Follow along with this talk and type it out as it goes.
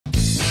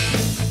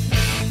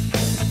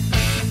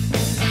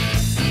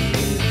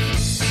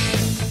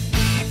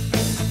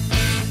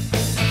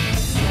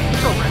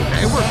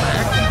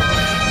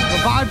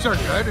vibes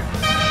are good.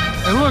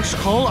 It looks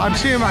cold. I'm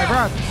seeing my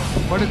breath,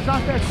 but it's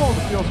not that cold.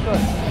 It feels good.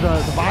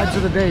 The vibes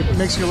of the day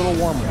makes you a little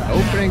warmer.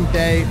 Opening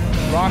day,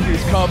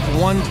 Rockies Cubs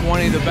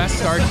 120, the best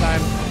start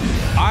time.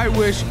 I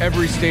wish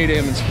every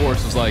stadium in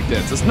sports was like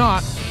this. It's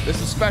not.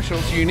 This is special.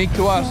 It's unique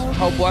to us.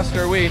 How blessed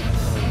are we?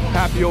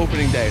 Happy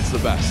opening day. It's the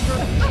best.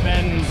 It's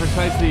been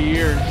precisely a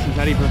year since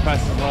Eddie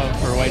professed his love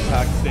for White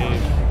Sox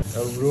Dave.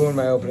 It'll ruin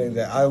my opening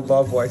day. I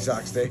love White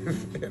Sox Dave.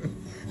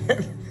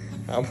 and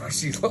how much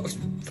he loves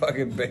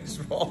fucking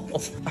baseball.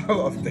 I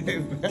love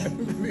Dave,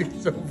 man.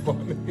 He's so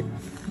funny.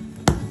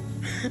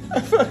 I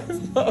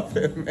fucking love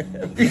him,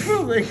 man.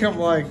 People think I'm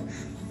like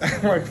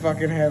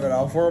fucking have it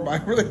out for him.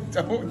 I really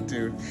don't,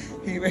 dude.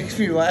 He makes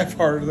me laugh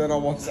harder than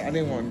almost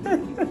anyone.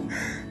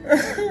 We're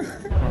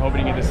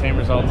hoping to get the same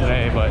result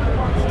today, but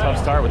it's a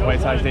tough start with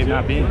White Sox Dave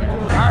not being here.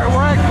 All right,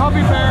 we're at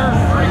Cubby Bear,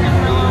 drinking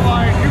Miller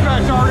Lite. You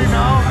guys already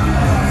know.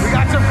 We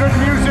got some good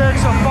music,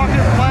 some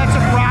fucking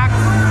classic rock.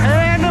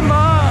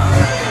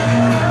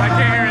 I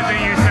can't hear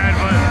anything you said,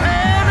 but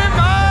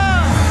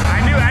I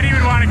knew Eddie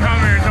would want to come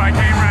here, so I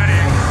came ready.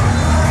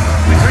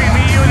 Between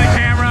me, you, and the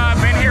camera,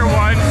 I've been here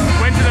once,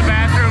 went to the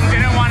bathroom,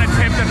 didn't want to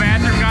tip the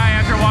bathroom guy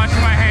after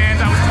washing my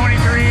hands. I was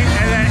 23,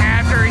 and then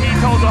after he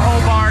told the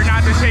whole bar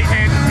not to shake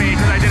hands with me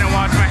because I didn't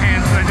wash my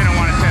hands because I didn't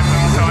want to tip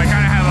him, so I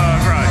kind of have a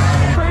grudge.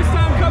 First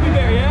time Cubby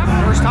Bear, yeah?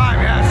 First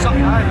time, yeah.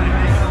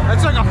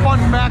 It's like a fun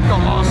fact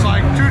almost,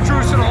 like 2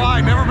 truths and a lie,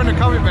 never been to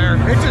Cubby Bear.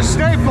 It's a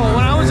staple.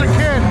 When I was a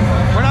kid,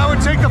 when I would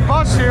take the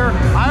bus here,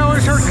 I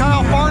always heard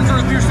Kyle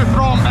Farnsworth used to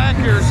throw them back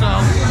here, so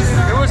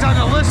it was on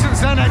the list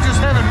since then. I just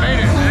haven't made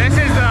it.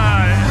 This is the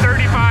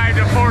 35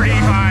 to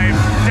 45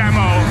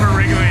 demo for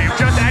Wrigley.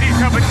 Just Eddie's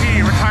cup of tea,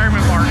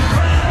 retirement party.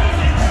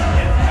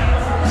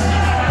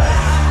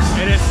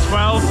 It is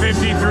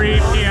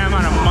 12:53 p.m.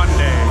 on a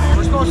Monday.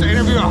 We're supposed to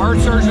interview a heart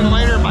surgeon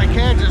later. My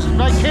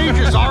cage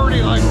is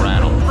already like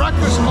rattled.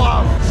 Breakfast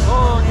Club.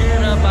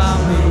 Forget about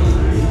me.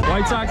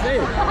 White Sox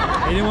Dave.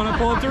 He didn't want to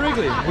pull up to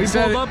Wrigley. We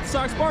pulled up to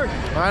Sox Park.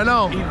 I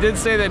know. He did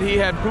say that he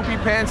had poopy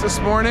pants this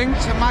morning.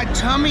 So my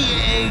tummy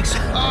aches.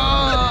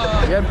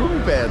 Oh. He had poopy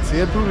pants. He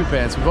had poopy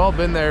pants. We've all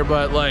been there,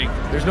 but like,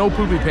 there's no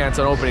poopy pants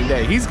on opening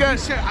day. He's got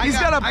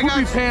a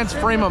poopy pants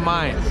frame of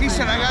mind. He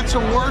said, I got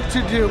some work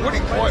to do.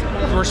 What?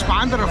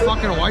 Respond to the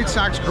fucking White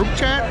Sox group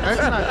chat?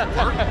 That's not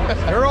work.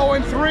 They're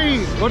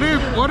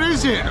 0-3. What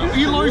is it?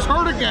 Eloy's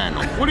hurt again.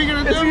 What are you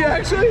gonna do? Is he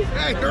actually?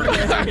 Yeah, he hurt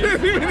again. I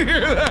didn't even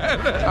hear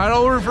that. I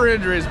don't root for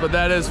injuries, but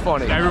that is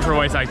funny. I root for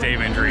White Sox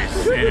Dave injuries.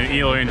 And an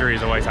Eloy injury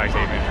is a White Sox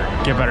Dave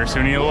injury. Get better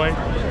soon, Eloy.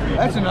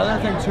 That's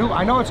another thing too.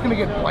 I know it's gonna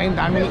get blamed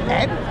on me.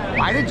 Ed,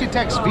 why did you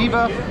text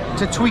Viva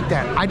to tweet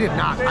that? I did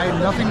not. I had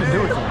nothing to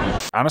do with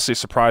it. Honestly,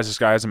 surprised this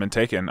guy hasn't been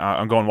taken.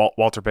 I'm going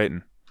Walter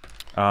Payton.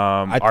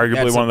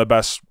 Arguably one of the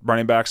best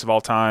running backs of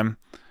all time.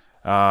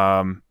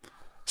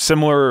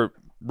 Similar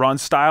run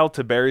style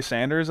to Barry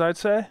Sanders, I'd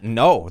say.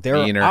 No,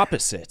 they're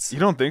opposites. You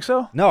don't think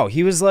so? No,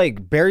 he was like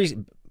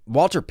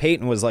Walter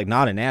Payton was like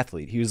not an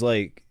athlete. He was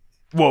like,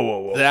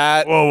 whoa.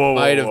 That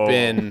might have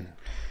been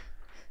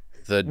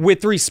the.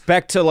 With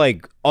respect to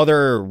like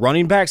other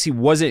running backs, he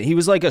wasn't. He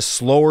was like a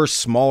slower,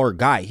 smaller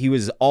guy. He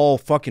was all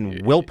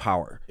fucking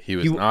willpower. He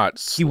was not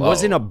slow. He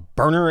wasn't a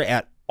burner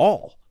at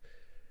all.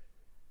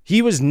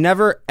 He was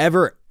never,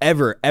 ever,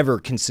 ever, ever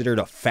considered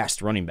a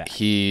fast running back.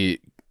 He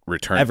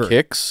returned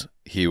kicks.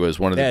 He was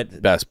one of the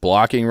best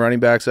blocking running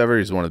backs ever.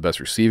 He's one of the best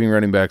receiving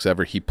running backs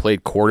ever. He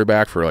played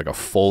quarterback for like a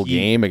full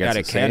game against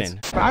the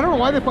Saints. I don't know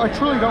why I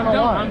truly don't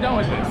know why. I'm done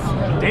with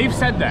this. Dave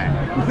said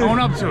that. Own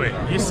up to it.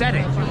 You said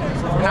it.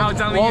 Now it's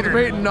on the Walter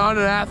internet. Payton, not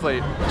an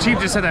athlete. Chief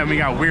just said that and we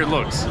got weird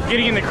looks.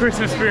 Getting in the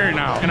Christmas spirit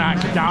now. Gonna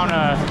down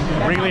a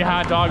Wrigley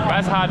hot dog,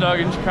 best hot dog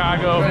in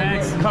Chicago.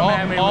 Come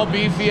at me. All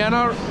beef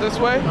Vienna this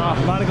way?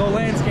 About to go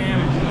Lance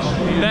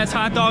Cam. Best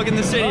hot dog in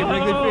the city,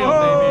 Wrigley Field,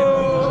 baby.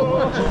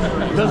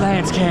 The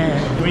Lance Can.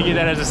 Can we get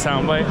that as a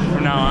soundbite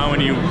from now on when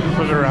you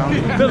flip it around?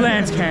 The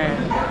Lance Can.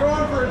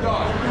 Going for a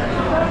dog.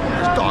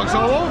 There's dogs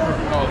all over.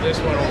 Oh, this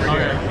one over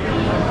here.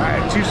 All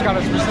right, Chief's got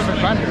a specific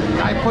vendor.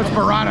 Guy puts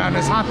burrata on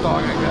his hot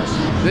dog, I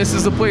guess. This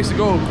is the place to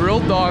go.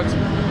 Grilled dogs,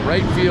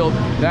 right field.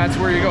 That's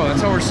where you go.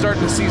 That's how we're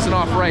starting the season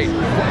off right.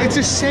 It's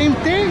the same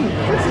thing.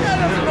 This guy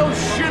doesn't know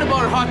shit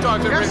about hot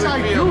dogs at Yes,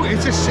 Wrigley I Field. do.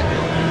 It's a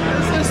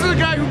This is the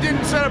guy who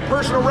didn't set a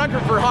personal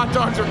record for hot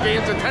dogs or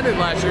games attended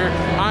last year.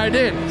 I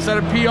did. Set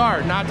a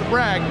PR, not to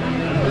brag.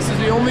 This is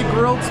the only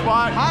grilled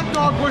spot. hot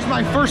dog was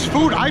my first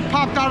food. I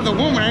popped out of the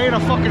womb and I ate a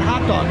fucking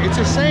hot dog. It's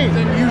the same.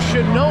 Then you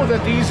should know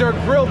that these are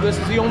grilled. This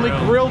is the only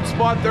grilled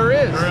spot there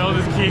is. Grilled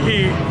is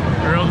key.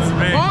 Grilled is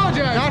big.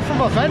 Apologize. Not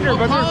from a vendor,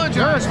 but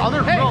there's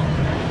other grilled.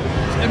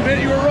 Admit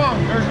you were wrong.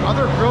 There's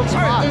other grilled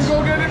spots. All right, then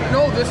go get it.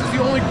 No, this is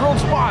the only grilled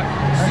spot.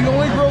 This is the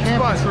only grilled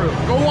spot. True.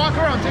 Go walk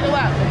around, take a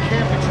lap. It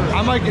can't be true.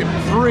 I might get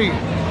 3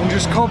 and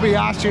just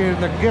Kobayashi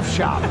in the gift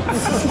shop.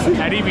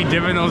 Eddie be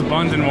dipping those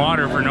buns in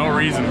water for no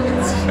reason.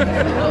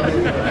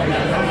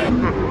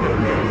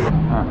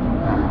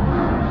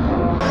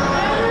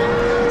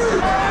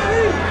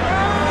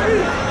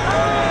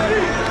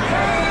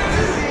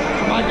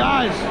 My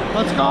guys,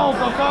 let's go.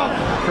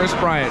 Chris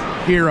Bryant,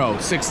 hero,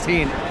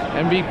 16.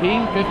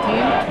 MVP,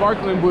 15?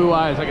 Sparkling blue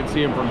eyes, I can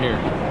see him from here.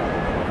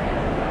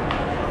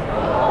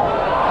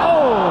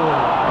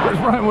 Oh! Chris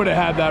Bryant would have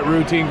had that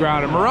routine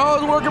ground, and Morel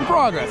is a work in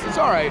progress. It's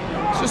all right.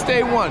 It's just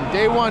day one.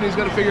 Day one, he's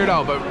going to figure it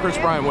out, but Chris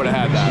Bryant would have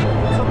had that.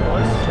 What's up,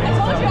 boys? I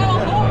told you I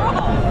was whole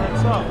roll.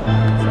 What's up?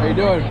 How you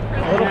doing?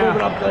 A little bit of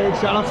an upgrade.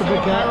 Shout out to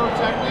Big Cat.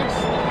 Pyrotechnics.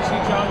 You see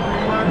John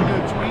Greenberg did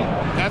a tweet.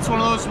 That's one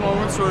of those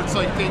moments where it's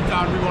like, thank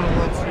God we won a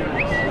World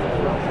Series.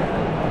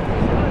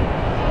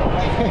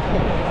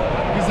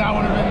 Because that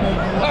would have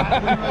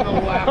been the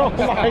laugh. Oh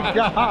my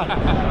God.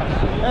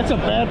 That's a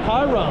bad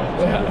pyro.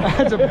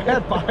 That's a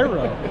bad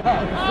pyro.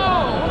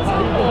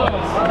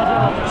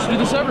 Just do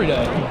this every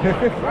day.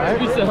 Right?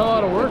 Beats the hell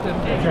out of working.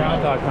 What's your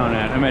hot dog count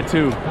at? I'm at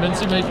 2.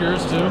 Mincy, make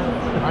yours too.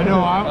 I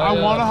know, I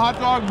want a hot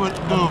dog, but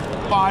the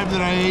 5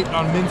 that I ate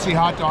on Mincy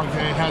hot dog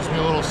day has me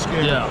a little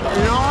scared. Yeah.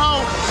 You know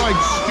how like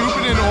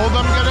stupid and old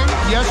I'm getting?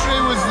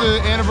 Yesterday was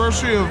the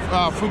anniversary of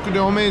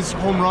Fukudome's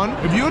home run.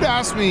 If you had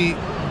asked me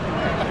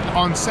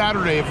on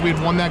Saturday if we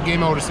had won that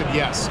game, I would have said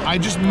yes. I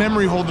just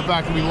memory hold the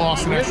fact that we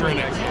lost an extra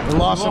inning. We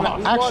lost an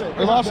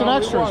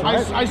extras,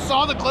 right? I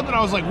saw the clip and I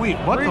was like, wait,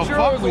 what the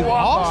fuck? We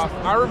lost?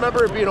 I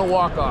remember it being a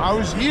walk-off. I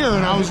was here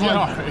and I was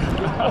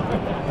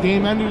like,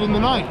 game ended in the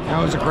night.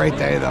 That was a great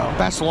day, though.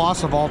 Best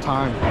loss of all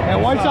time.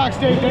 And White Sox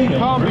Day didn't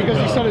come because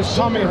he said his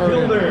tummy hurt.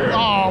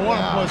 Oh,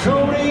 what a pussy.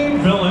 Cody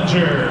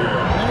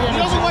Bellinger. He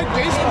doesn't like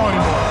baseball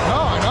anymore.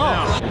 No, I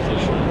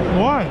know.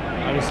 Why?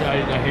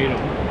 I hate him.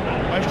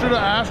 I should have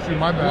asked you,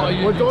 my bad. Well,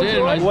 you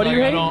did. What do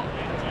you hate?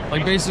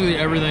 Like basically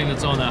everything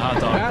that's on that hot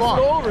dog. Pass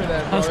it over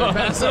then, brother.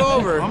 Pass it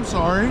over. I'm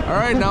sorry. All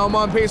right, now I'm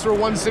on pace for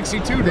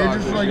 162. They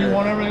just like, you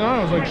want everything on?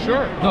 I was like,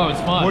 sure. No, it's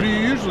fine. What do you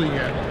usually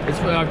get?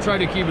 I've tried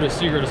to keep it a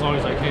secret as long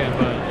as I can,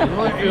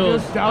 but it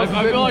feels. I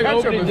feel like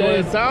ketchup opening is day.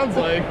 what it sounds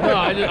like. No,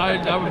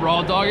 I would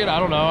raw dog it. I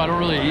don't know. I don't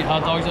really eat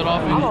hot dogs that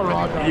often. I'm a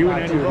raw dog. You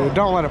and dude,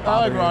 don't let it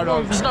bother you. raw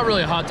dogs. It's not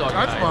really a hot dog.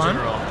 That's guy fine. in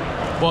general.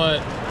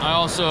 But I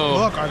also.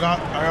 Look, I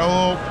got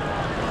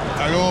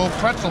a little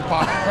pretzel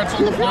pop.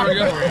 Pretzel in the pocket.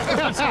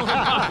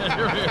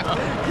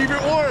 Keep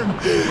it warm.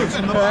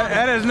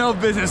 That has no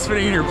business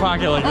fitting in your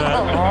pocket like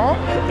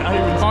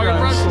that. Pocket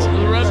pretzels for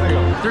the rescue.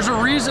 There's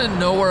a reason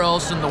nowhere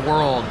else in the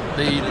world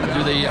they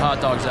eat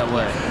hot dogs that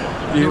way.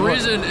 The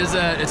reason is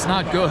that it's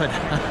not good.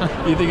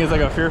 You think it's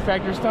like a Fear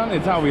Factor stunt?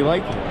 It's how we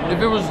like it. If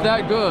it was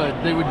that good,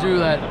 they would do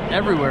that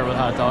everywhere with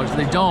hot dogs.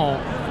 They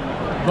don't.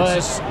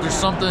 But there's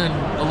something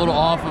a little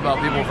off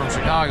about people from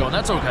Chicago, and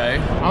that's okay.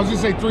 I was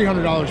gonna say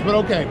 $300, but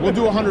okay, we'll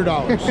do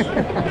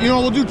 $100. You know,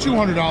 we'll do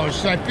 $200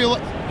 because I feel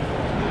it.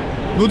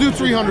 We'll do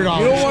 $300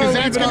 because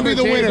that's gonna be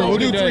the winner. We'll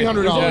do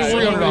 $300.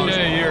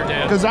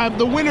 $300 because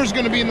the winner's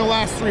gonna be in the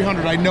last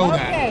 300. I know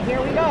that. Okay, here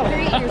we go.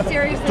 You're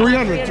serious?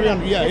 300,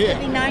 yeah, This yeah.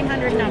 would be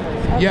 900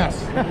 numbers. Okay. Yes.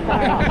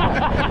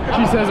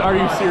 She says, are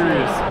you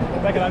serious?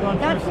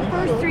 That's the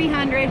first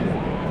 300.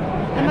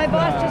 And my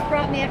boss just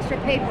brought me extra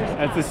papers.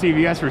 That's the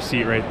CVS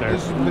receipt right there.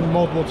 This has been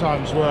multiple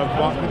times where I've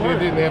bought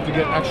they have to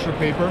get extra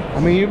paper. I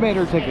mean, you made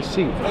her take a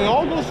seat. It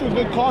all goes to a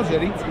good cause,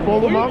 Eddie.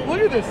 Pull them up.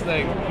 Look at this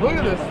thing. Look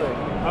at this thing.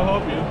 I'll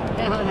help you.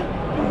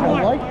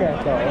 I like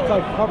that, though. It's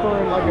like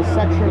covering like a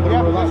section of the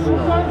room.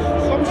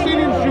 Some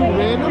stadiums do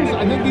randoms.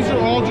 I think these are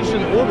all just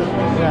in order.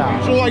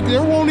 Yeah. So like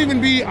there won't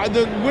even be,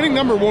 the winning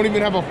number won't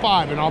even have a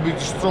 5 and I'll be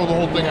just throw the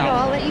whole thing So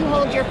out. I'll let you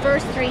hold your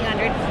first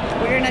 300.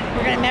 We're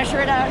gonna measure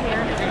it out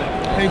here.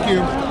 Thank you.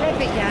 Don't rip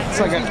it yet.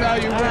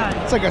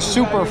 It's like a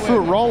super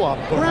fruit roll-up.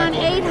 We're on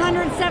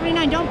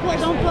 879. Don't pull.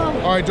 Don't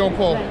pull. All right, don't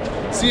pull.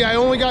 See, I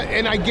only got,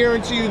 and I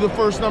guarantee you the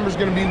first number is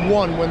going to be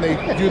 1 when they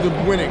do the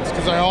winnings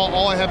because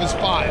all I have is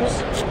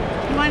 5s.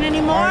 You want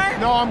any more? All right,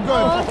 no, I'm good.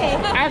 Oh, okay.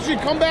 Actually,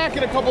 come back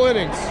in a couple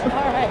innings. All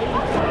right.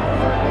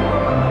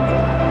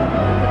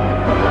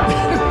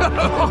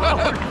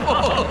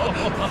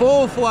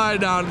 Full fly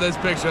down to this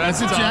picture.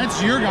 That's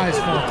Your guys'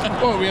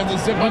 fault. Oh, we have to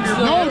zip up your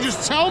No,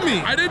 just tell me.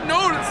 I didn't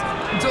notice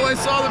until I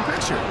saw the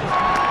picture.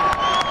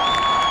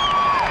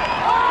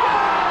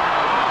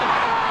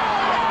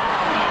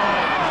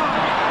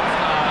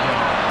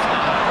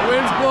 The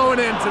wind's blowing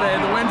in today.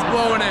 The wind's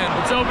blowing in.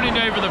 It's opening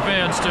day for the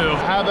fans too.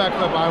 Have that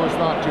clip. I was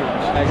not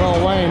Jewish.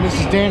 Lil Wayne, this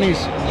is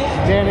Danny's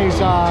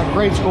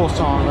grade school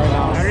song right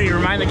now. How do you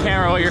remind the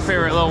camera what your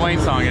favorite Lil Wayne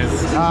song is?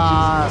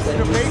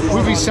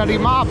 We Be Steady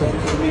Mobbing.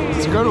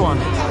 It's a good one.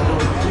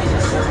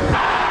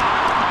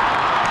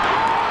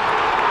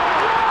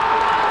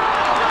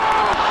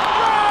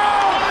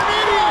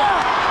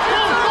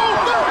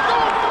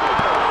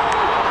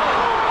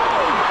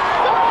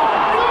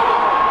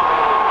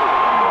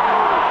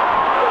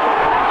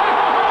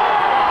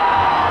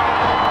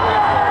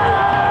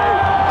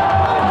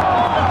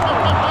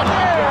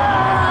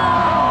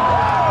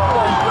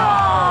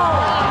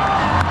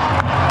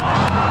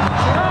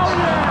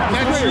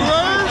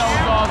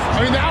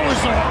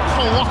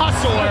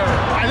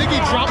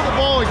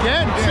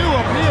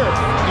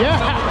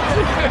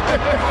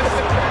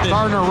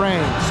 Starting to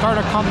rain,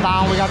 starting to come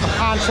down. We got the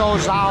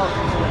ponchos out.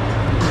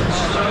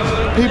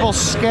 People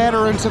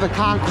scatter into the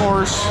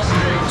concourse.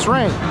 It's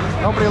rain.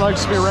 Nobody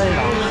likes to be rained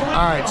on.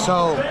 All right,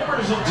 so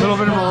a little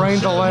bit of a rain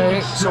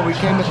delay. So we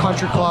came to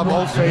Country Club,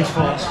 Old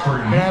Faithful. We're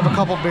gonna have a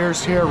couple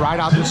beers here, ride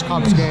out this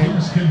Cubs game,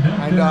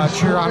 and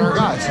cheer on our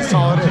guys. That's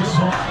all it is.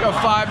 We got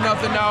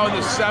 5-0 now in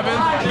the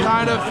 7th.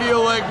 Kind of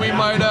feel like we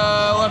might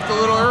left a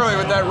little early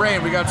with that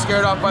rain. We got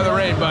scared off by the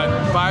rain, but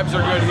vibes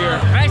are good here.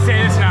 Can I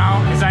say this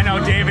now? Because I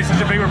know Dave is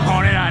such a big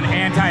proponent on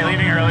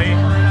anti-leaving early.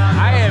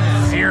 I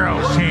have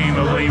zero shame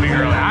of leaving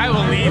early. I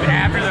will leave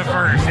after the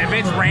first. If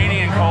it's rainy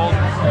and cold,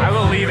 I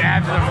will leave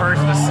after the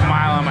first with a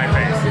smile on my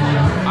face.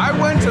 I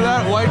went to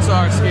that White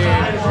Sox game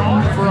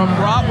for a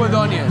brat with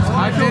onions.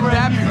 I did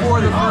that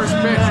before the first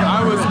pitch.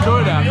 I was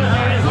good after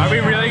that. Are we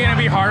really going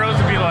to be hardos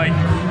to be like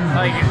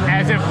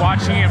as if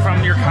watching it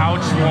from your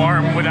couch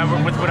warm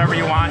with whatever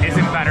you want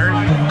isn't better?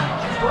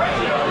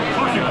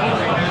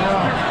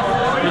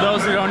 For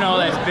those who don't know,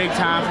 that's Big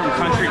Tom from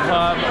Country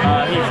Club.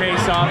 He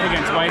faced off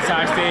against White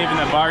Sox Dave in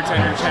the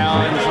Bartender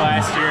Challenge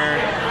last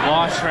year,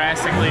 lost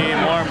drastically,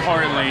 and more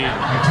importantly,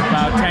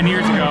 about 10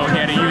 years ago, he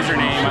had a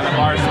username on the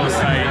Barstool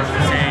site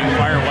saying,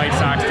 "Fire White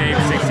Sox Dave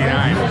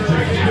 69.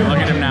 Look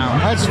at him now.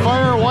 That's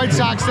Fire White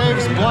Sox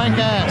Dave's blank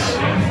ass.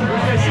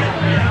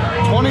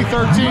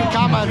 2013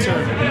 commenter.